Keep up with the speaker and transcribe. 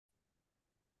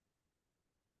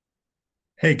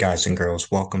Hey guys and girls,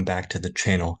 welcome back to the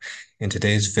channel. In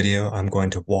today's video, I'm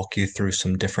going to walk you through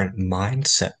some different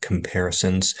mindset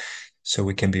comparisons so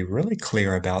we can be really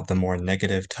clear about the more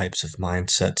negative types of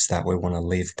mindsets that we want to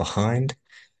leave behind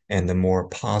and the more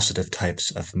positive types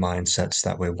of mindsets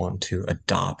that we want to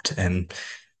adopt and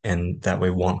that we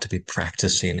want to be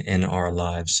practicing in our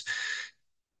lives.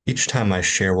 Each time I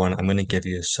share one, I'm going to give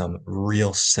you some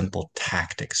real simple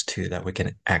tactics too that we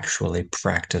can actually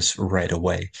practice right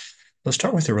away. Let's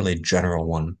start with a really general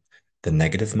one, the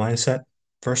negative mindset.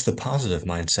 First, the positive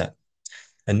mindset.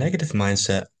 A negative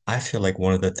mindset, I feel like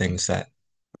one of the things that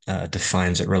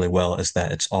defines it really well is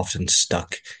that it's often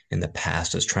stuck in the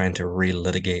past. It's trying to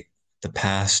relitigate the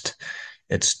past.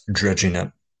 It's dredging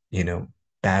up, you know,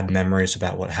 bad memories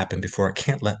about what happened before. It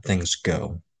can't let things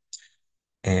go.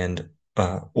 And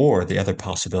or the other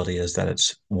possibility is that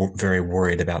it's very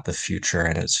worried about the future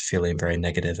and it's feeling very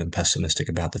negative and pessimistic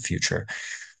about the future.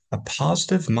 A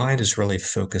positive mind is really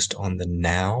focused on the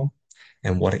now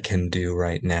and what it can do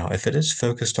right now. If it is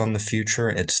focused on the future,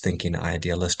 it's thinking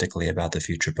idealistically about the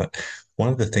future. But one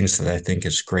of the things that I think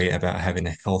is great about having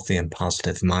a healthy and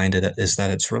positive mind is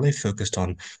that it's really focused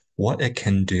on what it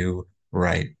can do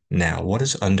right now, what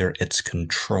is under its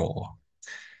control.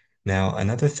 Now,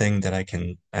 another thing that I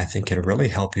think can really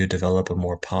help you develop a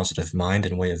more positive mind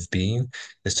and way of being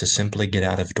is to simply get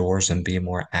out of doors and be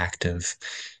more active.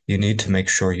 You need to make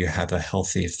sure you have a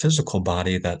healthy physical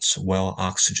body that's well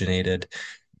oxygenated,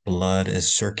 blood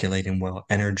is circulating well,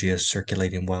 energy is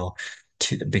circulating well,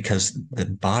 because the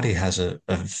body has a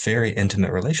very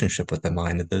intimate relationship with the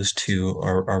mind. Those two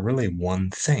are really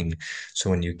one thing. So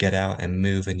when you get out and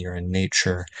move and you're in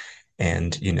nature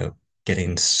and,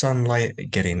 getting sunlight,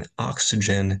 getting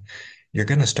oxygen, you're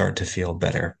going to start to feel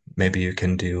better. Maybe you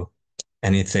can do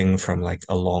anything from like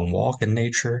a long walk in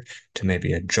nature to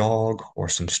maybe a jog or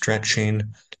some stretching, a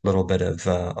little bit of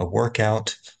a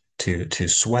workout to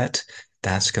sweat.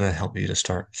 That's going to help you to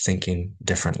start thinking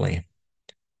differently.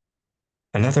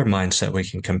 Another mindset we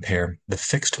can compare, the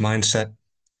fixed mindset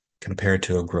compared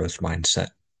to a growth mindset.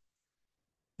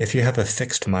 If you have a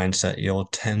fixed mindset, you'll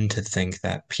tend to think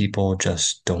that people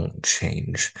just don't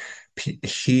change.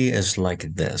 He is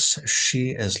like this. She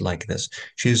is like this.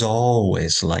 She's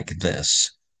always like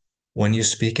this. When you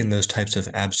speak in those types of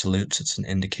absolutes, it's an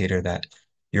indicator that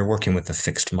you're working with a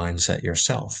fixed mindset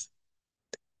yourself.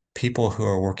 People who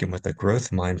are working with a growth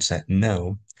mindset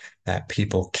know that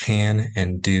people can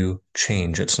and do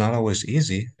change. It's not always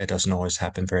easy. It doesn't always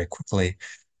happen very quickly,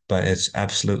 but it's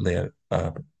absolutely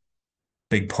a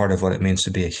big part of what it means to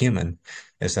be a human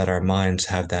is that our minds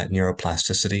have that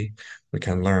neuroplasticity. We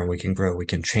can learn, we can grow, we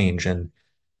can change. And,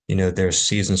 there's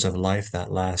seasons of life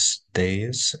that last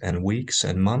days and weeks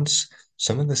and months.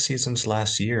 Some of the seasons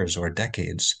last years or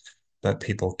decades, but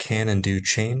people can and do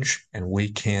change, and we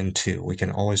can too. We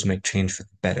can always make change for the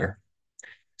better.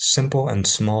 Simple and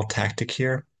small tactic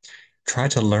here. Try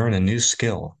to learn a new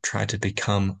skill. Try to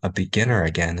become a beginner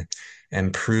again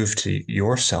and prove to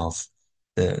yourself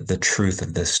the truth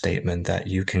of this statement that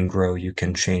you can grow, you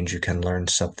can change, you can learn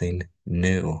something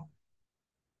new.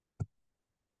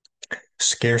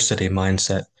 Scarcity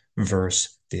mindset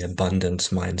versus the abundance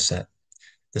mindset.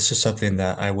 This is something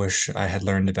that I wish I had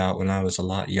learned about when I was a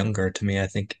lot younger. To me, I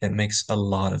think it makes a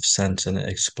lot of sense and it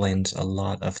explains a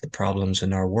lot of the problems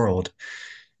in our world.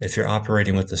 If you're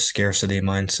operating with the scarcity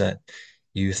mindset,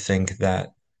 you think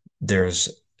that there's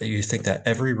you think that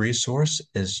every resource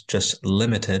is just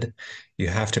limited. You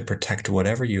have to protect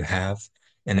whatever you have,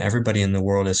 and everybody in the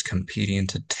world is competing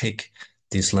to take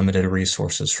these limited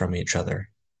resources from each other.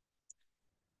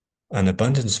 An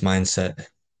abundance mindset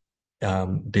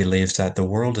believes that the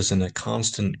world is in a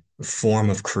constant form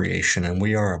of creation, and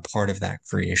we are a part of that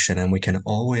creation, and we can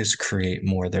always create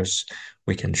more.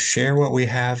 We can share what we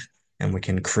have, and we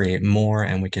can create more,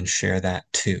 and we can share that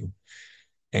too.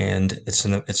 And it's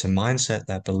a mindset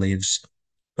that believes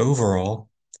overall,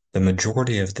 the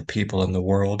majority of the people in the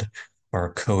world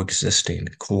are coexisting,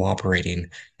 cooperating,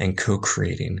 and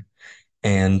co-creating.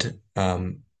 And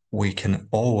we can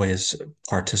always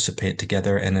participate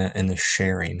together in a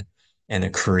sharing and a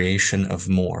creation of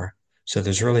more. So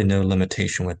there's really no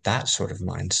limitation with that sort of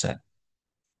mindset.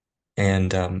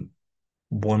 And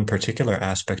one particular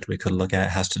aspect we could look at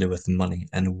has to do with money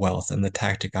and wealth. And the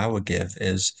tactic I would give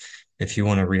is if you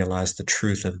want to realize the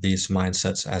truth of these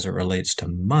mindsets as it relates to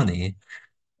money,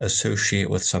 associate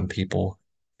with some people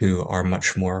who are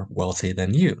much more wealthy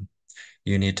than you.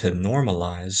 You need to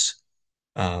normalize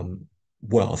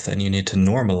wealth and you need to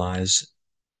normalize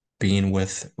being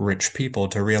with rich people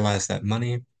to realize that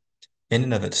money in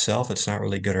and of itself, it's not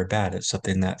really good or bad. It's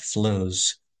something that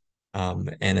flows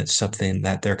And it's something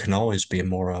that there can always be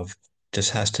more of.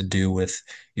 Just has to do with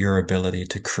your ability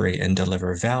to create and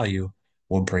deliver value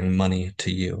will bring money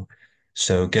to you.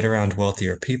 So get around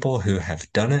wealthier people who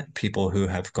have done it, people who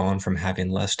have gone from having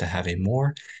less to having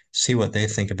more, see what they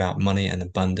think about money and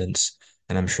abundance,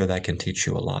 and I'm sure that can teach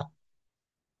you a lot.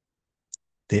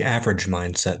 The average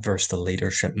mindset versus the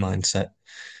leadership mindset.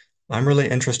 I'm really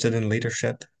interested in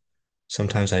leadership.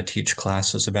 Sometimes I teach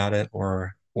classes about it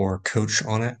or coach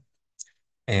on it.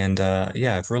 And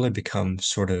yeah, I've really become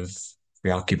sort of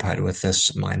preoccupied with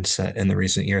this mindset in the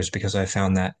recent years because I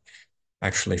found that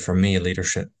actually for me,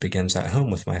 leadership begins at home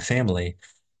with my family,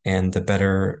 and the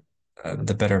better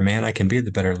man I can be,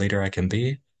 the better leader I can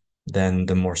be, then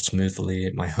the more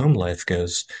smoothly my home life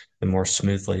goes. The more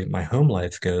smoothly my home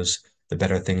life goes, the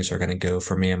better things are going to go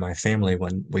for me and my family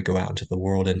when we go out into the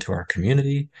world, into our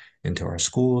community, into our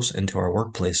schools, into our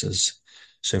workplaces.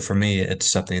 So for me,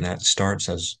 it's something that starts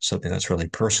as something that's really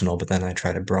personal, but then I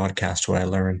try to broadcast what I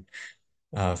learn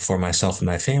for myself and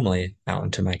my family out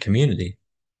into my community.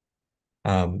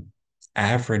 Um,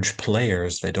 Average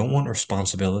players, they don't want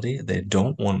responsibility. They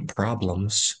don't want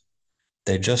problems.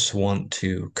 They just want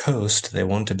to coast. They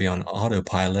want to be on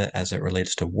autopilot as it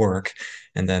relates to work.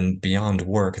 And then beyond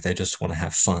work, they just want to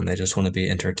have fun. They just want to be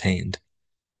entertained.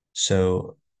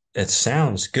 So it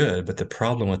sounds good, but the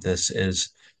problem with this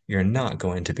is you're not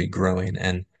going to be growing.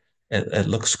 And it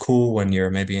looks cool when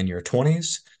you're maybe in your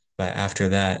 20s, but after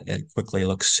that, it quickly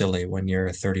looks silly when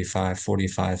you're 35,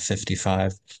 45,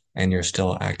 55, and you're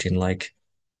still acting like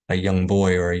a young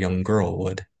boy or a young girl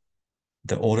would.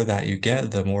 The older that you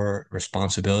get, the more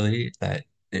responsibility that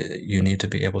you need to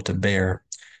be able to bear,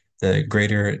 the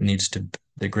greater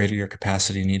your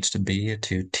capacity needs to be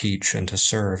to teach and to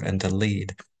serve and to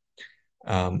lead.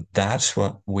 That's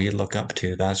what we look up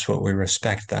to. That's what we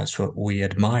respect. That's what we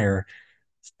admire,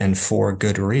 and for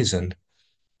good reason.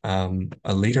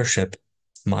 A leadership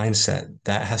mindset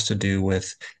that has to do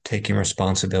with taking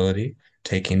responsibility,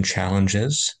 taking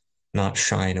challenges, not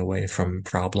shying away from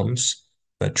problems,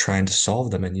 but trying to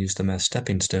solve them and use them as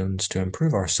stepping stones to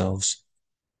improve ourselves.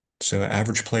 So,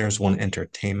 average players want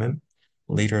entertainment,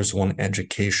 leaders want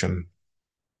education.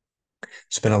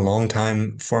 It's been a long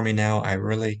time for me now. I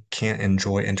really can't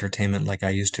enjoy entertainment like I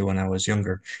used to when I was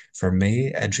younger. For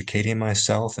me, educating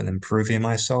myself and improving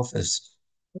myself is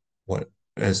what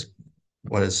is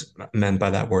what is meant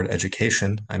by that word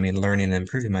education. I mean, learning and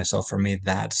improving myself. For me,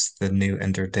 that's the new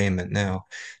entertainment now.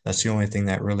 That's the only thing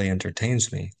that really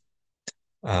entertains me.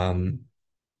 Um,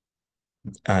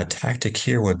 a tactic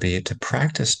here would be to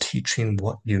practice teaching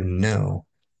what you know.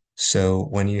 So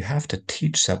when you have to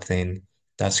teach something,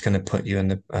 that's going to put you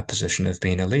in a position of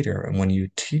being a leader. And when you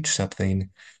teach something,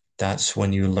 that's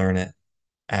when you learn it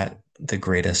at the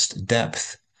greatest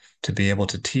depth. To be able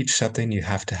to teach something, you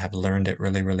have to have learned it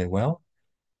really, really well.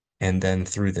 And then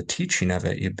through the teaching of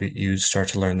it, you start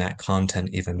to learn that content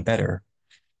even better.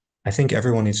 I think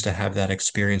everyone needs to have that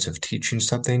experience of teaching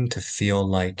something to feel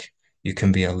like you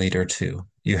can be a leader too.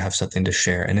 You have something to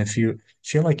share. And if you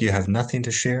feel like you have nothing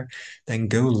to share, then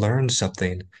go learn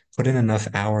something. Put in enough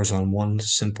hours on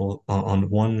on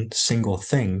one single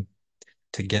thing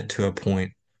to get to a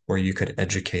point where you could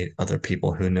educate other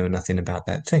people who know nothing about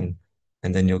that thing.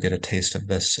 And then you'll get a taste of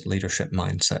this leadership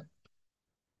mindset.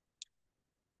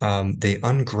 The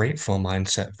ungrateful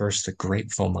mindset versus the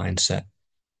grateful mindset.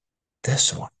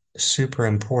 This one is super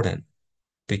important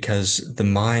because the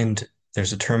mind,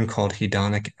 there's a term called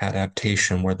hedonic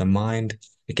adaptation where the mind,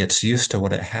 it gets used to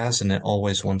what it has and it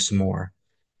always wants more.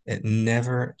 It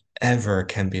never, ever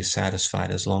can be satisfied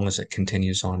as long as it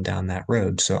continues on down that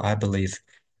road. So I believe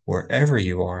wherever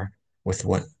you are, with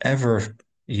whatever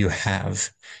you have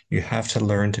to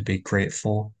learn to be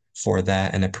grateful for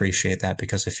that and appreciate that.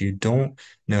 Because if you don't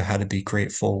know how to be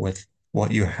grateful with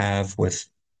what you have, with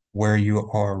where you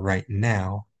are right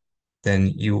now,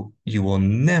 then you will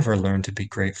never learn to be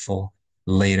grateful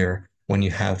later when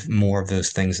you have more of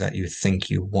those things that you think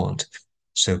you want.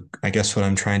 So I guess what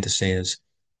I'm trying to say is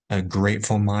a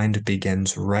grateful mind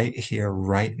begins right here,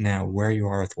 right now, where you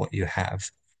are with what you have.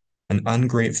 An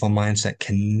ungrateful mindset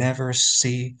can never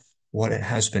see what it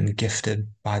has been gifted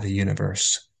by the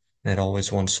universe, and it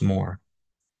always wants more.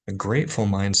 A grateful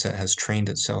mindset has trained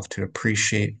itself to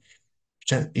appreciate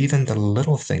just even the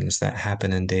little things that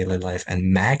happen in daily life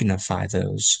and magnify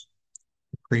those.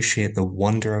 Appreciate the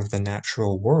wonder of the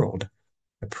natural world,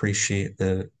 appreciate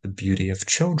the beauty of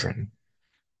children.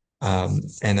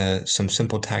 Some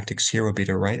simple tactics here would be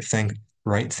to write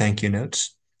thank you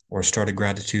notes or start a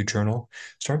gratitude journal.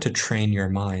 Start to train your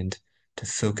mind to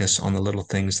focus on the little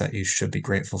things that you should be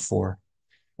grateful for.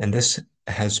 And this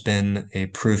has been a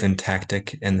proven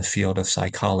tactic in the field of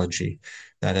psychology,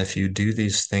 that if you do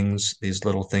these things, these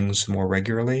little things more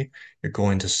regularly, you're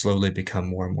going to slowly become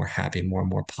more and more happy, more and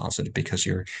more positive, because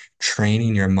you're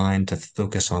training your mind to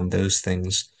focus on those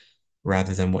things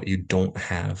rather than what you don't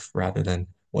have, rather than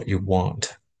what you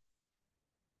want.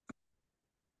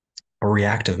 A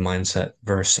reactive mindset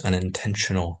versus an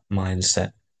intentional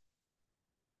mindset.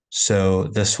 So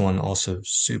this one also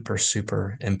super,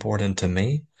 super important to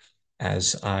me,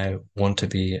 as I want to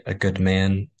be a good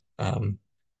man um,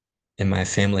 in my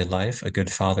family life, a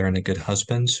good father and a good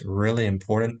husband. It's really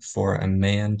important for a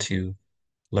man to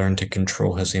learn to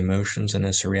control his emotions and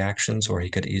his reactions, or he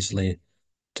could easily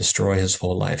destroy his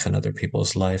whole life and other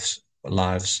people's lives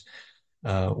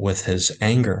with his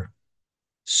anger.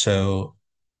 So,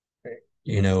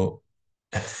 you know,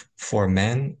 for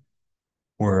men,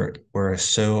 we're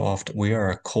so often we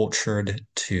are cultured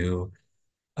to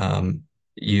um,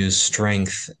 use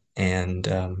strength and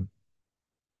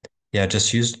yeah,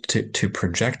 just use to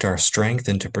project our strength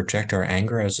and to project our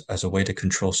anger as a way to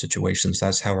control situations.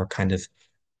 That's how we're kind of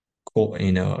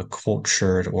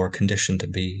cultured or conditioned to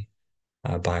be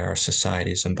by our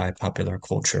societies and by popular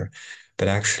culture. But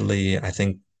actually, I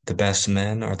think the best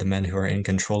men are the men who are in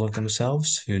control of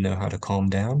themselves, who know how to calm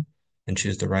down and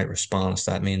choose the right response.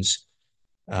 That means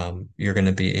you're going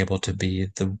to be able to be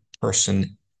the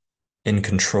person in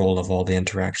control of all the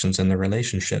interactions and the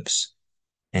relationships.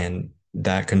 And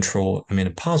that control, I mean,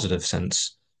 in a positive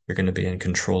sense, you're going to be in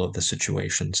control of the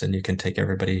situations and you can take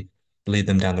everybody, lead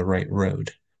them down the right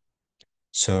road.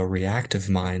 So a reactive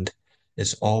mind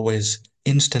is always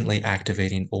instantly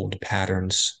activating old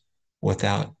patterns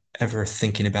without ever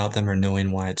thinking about them or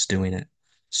knowing why it's doing it.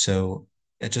 So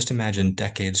just imagine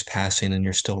decades passing and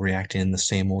you're still reacting in the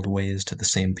same old ways to the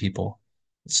same people.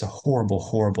 It's a horrible,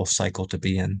 horrible cycle to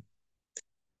be in.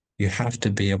 You have to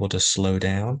be able to slow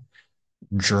down,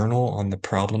 journal on the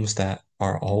problems that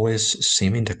are always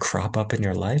seeming to crop up in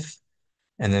your life,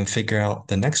 and then figure out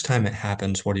the next time it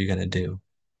happens, what are you going to do?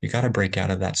 You got to break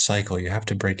out of that cycle. You have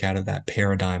to break out of that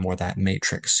paradigm or that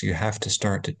matrix. You have to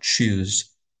start to choose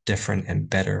different and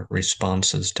better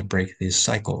responses to break these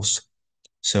cycles.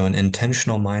 So an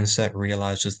intentional mindset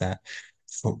realizes that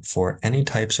for any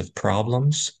types of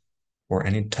problems or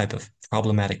any type of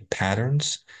problematic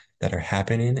patterns that are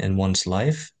happening in one's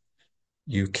life,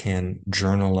 you can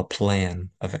journal a plan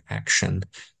of action.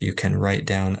 You can write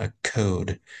down a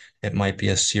code. It might be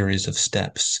a series of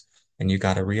steps. And you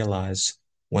got to realize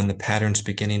when the pattern's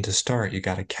beginning to start, you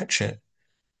got to catch it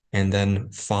and then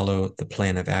follow the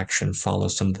plan of action, follow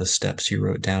some of the steps you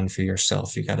wrote down for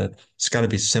yourself. It's got to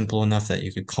be simple enough that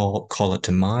you could call it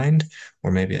to mind,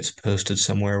 or maybe it's posted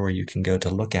somewhere where you can go to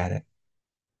look at it.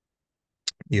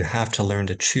 You have to learn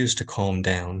to choose to calm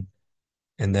down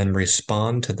and then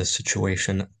respond to the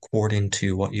situation according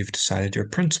to what you've decided your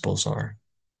principles are.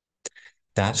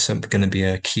 That's going to be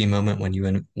a key moment when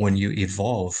you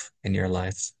evolve in your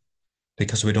life,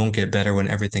 because we don't get better when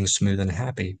everything's smooth and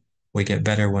happy. We get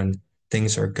better when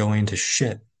things are going to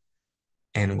shit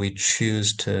and we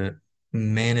choose to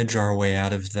manage our way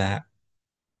out of that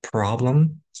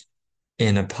problem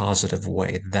in a positive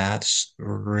way. That's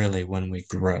really when we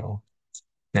grow.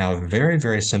 Now, a very,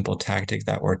 very simple tactic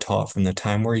that we're taught from the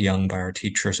time we're young by our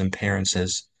teachers and parents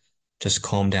is just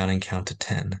calm down and count to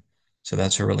 10. So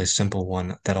that's a really simple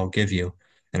one that I'll give you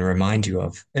and remind you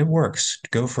of. It works.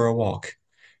 Go for a walk.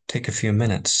 Take a few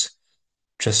minutes.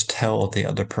 Just tell the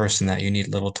other person that you need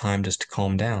a little time just to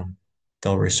calm down.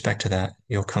 They'll respect that.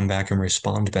 You'll come back and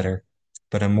respond better.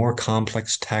 But a more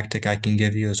complex tactic I can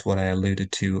give you is what I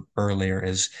alluded to earlier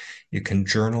is you can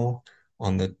journal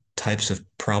on the types of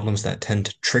problems that tend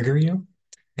to trigger you,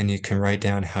 and you can write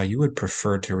down how you would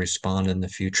prefer to respond in the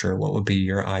future. What would be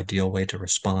your ideal way to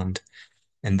respond?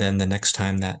 And then the next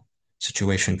time that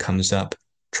situation comes up,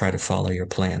 try to follow your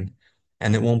plan.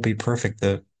 And it won't be perfect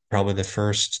probably the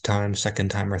first time, second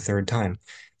time, or third time.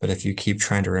 But if you keep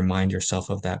trying to remind yourself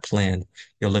of that plan,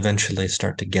 you'll eventually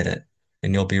start to get it.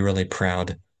 And you'll be really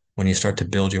proud when you start to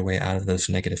build your way out of those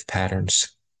negative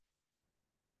patterns.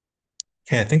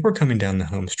 Okay, I think we're coming down the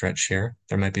home stretch here.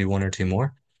 There might be one or two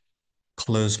more.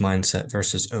 Closed mindset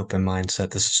versus open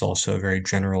mindset. This is also a very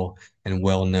general and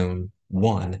well-known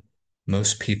one.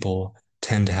 Most people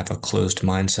tend to have a closed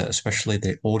mindset, especially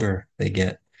the older they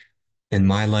get. In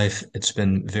my life, it's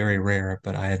been very rare,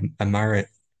 but I admire it.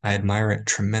 I admire it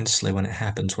tremendously when it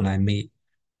happens, when I meet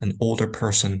an older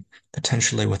person,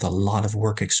 potentially with a lot of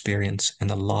work experience and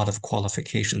a lot of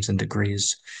qualifications and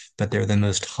degrees, but they're the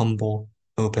most humble,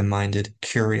 open-minded,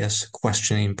 curious,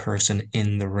 questioning person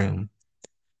in the room.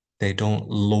 They don't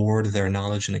lord their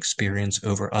knowledge and experience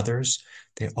over others.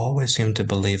 They always seem to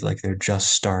believe like they're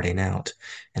just starting out.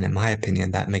 And in my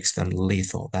opinion, that makes them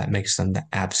lethal. That makes them the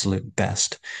absolute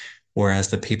best. Whereas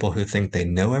the people who think they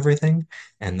know everything,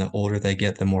 and the older they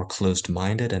get, the more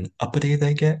closed-minded and uppity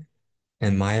they get,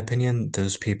 in my opinion,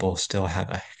 those people still have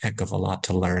a heck of a lot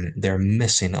to learn. They're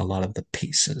missing a lot of the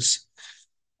pieces.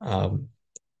 Um,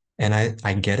 and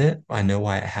I get it. I know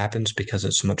why it happens because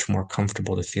it's much more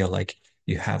comfortable to feel like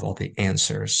you have all the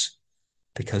answers,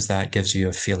 because that gives you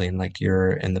a feeling like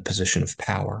you're in the position of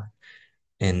power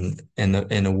in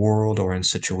a world or in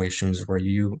situations where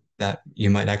you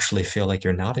might actually feel like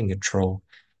you're not in control.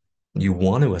 You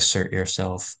want to assert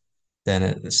yourself, then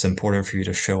it's important for you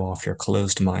to show off your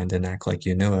closed mind and act like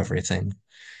you know everything.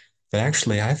 But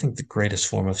actually, I think the greatest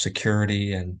form of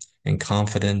security and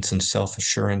confidence and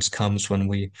self-assurance comes when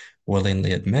we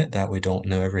willingly admit that we don't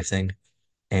know everything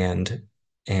and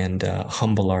and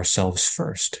humble ourselves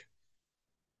first.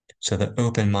 So the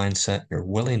open mindset, you're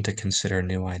willing to consider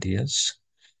new ideas.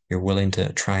 You're willing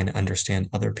to try and understand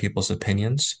other people's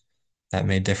opinions that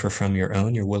may differ from your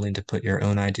own. You're willing to put your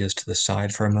own ideas to the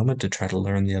side for a moment to try to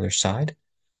learn the other side,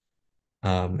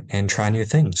 and try new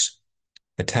things.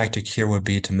 The tactic here would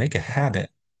be to make a habit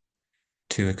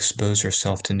to expose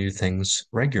yourself to new things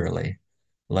regularly,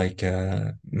 like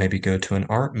maybe go to an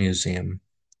art museum.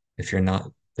 If you're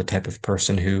not the type of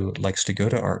person who likes to go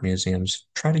to art museums,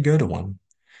 try to go to one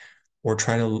or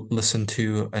try to listen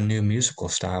to a new musical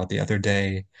style. The other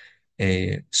day,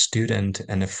 a student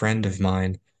and a friend of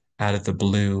mine out of the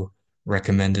blue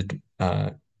recommended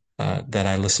that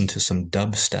I listen to some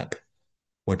dubstep,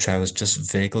 which I was just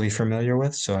vaguely familiar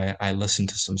with. So I listened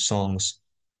to some songs.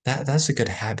 That's a good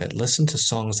habit. Listen to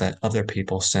songs that other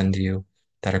people send you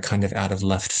that are kind of out of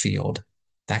left field.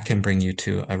 That can bring you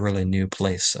to a really new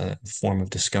place, a form of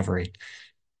discovery.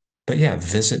 But yeah,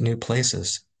 visit new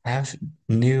places, have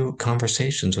new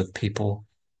conversations with people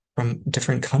from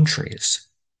different countries.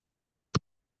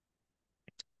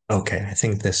 Okay, I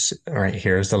think this right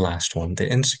here is the last one. The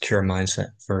insecure mindset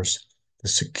versus the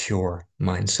secure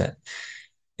mindset.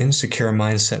 Insecure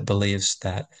mindset believes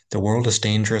that the world is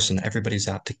dangerous and everybody's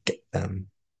out to get them.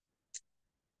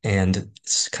 And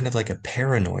it's kind of like a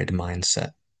paranoid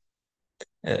mindset.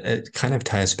 It kind of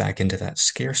ties back into that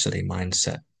scarcity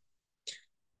mindset.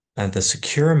 And the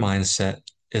secure mindset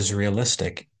is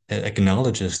realistic. It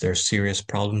acknowledges there's serious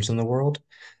problems in the world,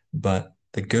 but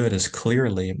the good is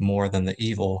clearly more than the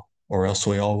evil, or else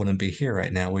we all wouldn't be here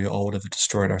right now. We all would have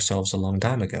destroyed ourselves a long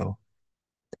time ago.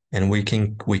 And we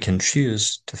can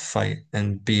choose to fight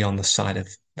and be on the side of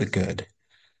the good.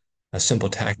 A simple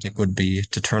tactic would be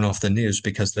to turn off the news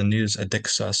because the news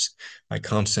addicts us by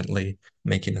constantly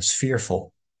making us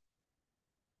fearful.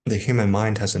 The human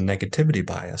mind has a negativity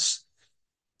bias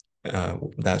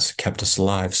that's kept us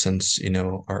alive since,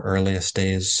 our earliest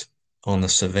days on the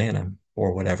savannah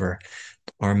or whatever.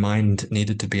 Our mind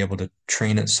needed to be able to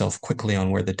train itself quickly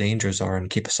on where the dangers are and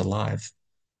keep us alive.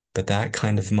 But that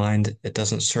kind of mind, it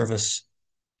doesn't serve us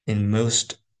in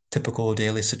most typical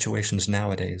daily situations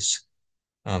nowadays.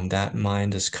 That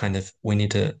mind is we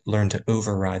need to learn to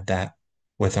override that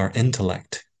with our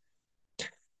intellect.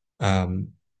 Um,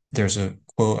 there's a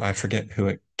quote, I forget who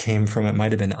it came from. It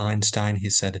might have been Einstein. He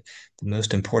said, the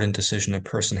most important decision a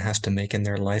person has to make in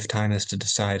their lifetime is to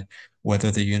decide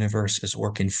whether the universe is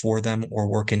working for them or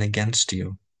working against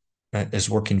you, is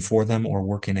working for them or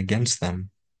working against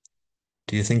them.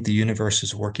 Do you think the universe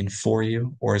is working for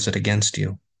you or is it against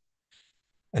you?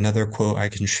 Another quote I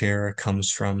can share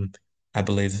comes from, I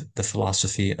believe, the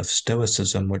philosophy of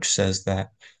Stoicism, which says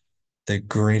that the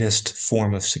greatest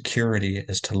form of security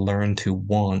is to learn to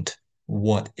want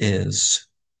what is.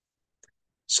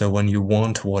 So when you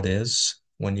want what is,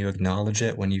 when you acknowledge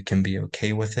it, when you can be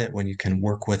okay with it, when you can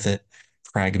work with it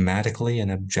pragmatically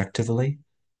and objectively,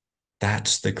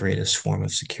 that's the greatest form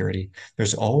of security.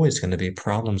 There's always going to be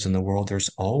problems in the world.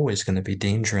 There's always going to be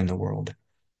danger in the world,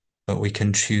 but we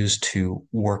can choose to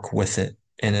work with it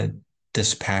in a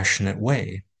dispassionate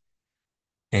way.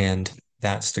 And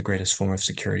that's the greatest form of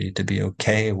security, to be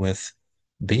okay with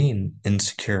being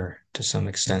insecure to some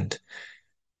extent.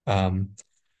 Um,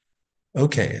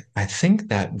 okay, I think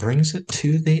that brings it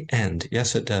to the end.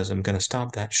 Yes, it does. I'm going to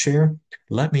stop that share.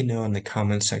 Let me know in the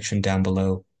comment section down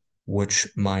below which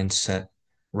mindset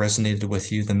resonated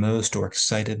with you the most or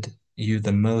excited you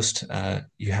the most.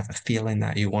 You have a feeling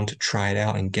that you want to try it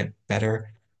out and get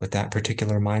better with that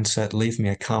particular mindset. Leave me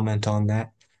a comment on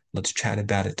that. Let's chat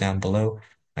about it down below.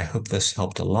 I hope this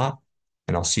helped a lot,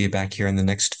 and I'll see you back here in the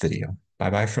next video.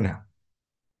 Bye bye for now.